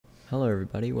Hello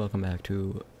everybody, welcome back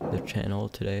to the channel.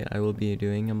 Today I will be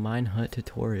doing a Minehut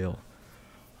tutorial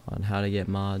on how to get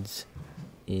mods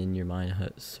in your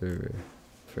Minehut server.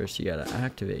 First you gotta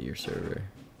activate your server,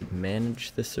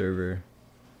 manage the server,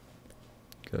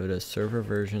 go to server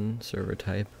version, server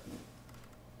type,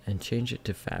 and change it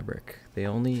to Fabric. They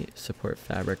only support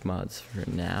Fabric mods for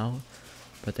now,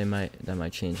 but that might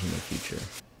change in the future.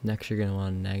 Next you're gonna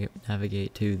want to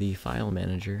navigate to the file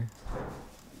manager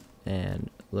and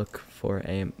look for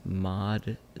a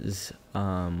mods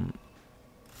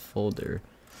folder.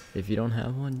 If you don't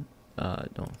have one,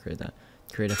 don't create that.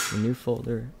 Create a new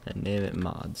folder and name it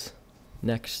mods.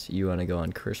 Next, you want to go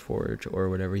on CurseForge or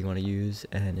whatever you want to use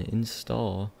and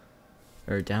install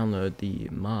or download the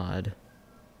mod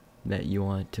that you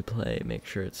want to play. Make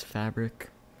sure it's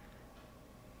Fabric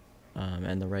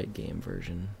and the right game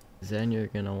version. Then you're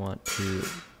gonna want to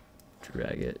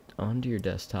drag it onto your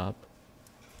desktop,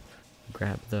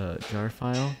 grab the jar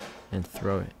file, and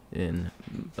throw it in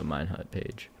the Minehut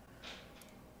page.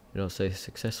 It'll say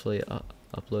successfully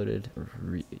uploaded.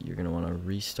 You're going to want to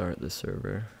restart the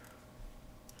server.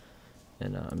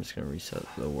 And I'm just going to reset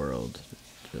the world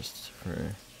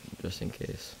just in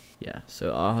case. Yeah,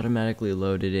 so automatically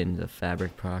loaded in the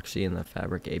Fabric proxy and the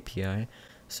Fabric API,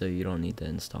 so you don't need to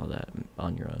install that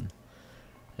on your own.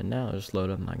 And now just load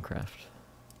up Minecraft.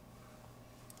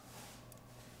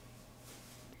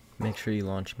 Make sure you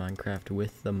launch Minecraft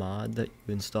with the mod that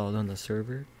you installed on the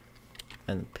server,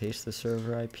 and paste the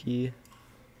server IP.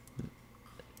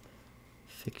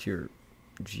 Fix your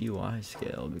GUI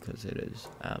scale because it is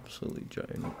absolutely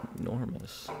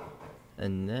ginormous,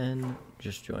 and then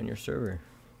just join your server.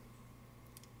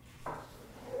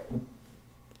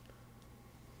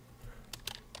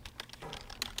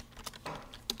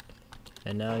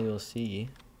 And now you'll see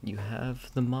you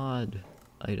have the mod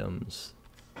items.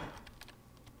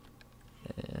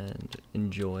 And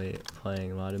enjoy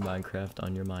playing modded Minecraft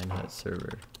on your Minehut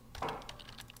server.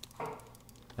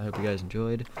 I hope you guys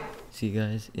enjoyed. See you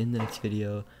guys in the next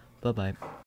video. Bye bye.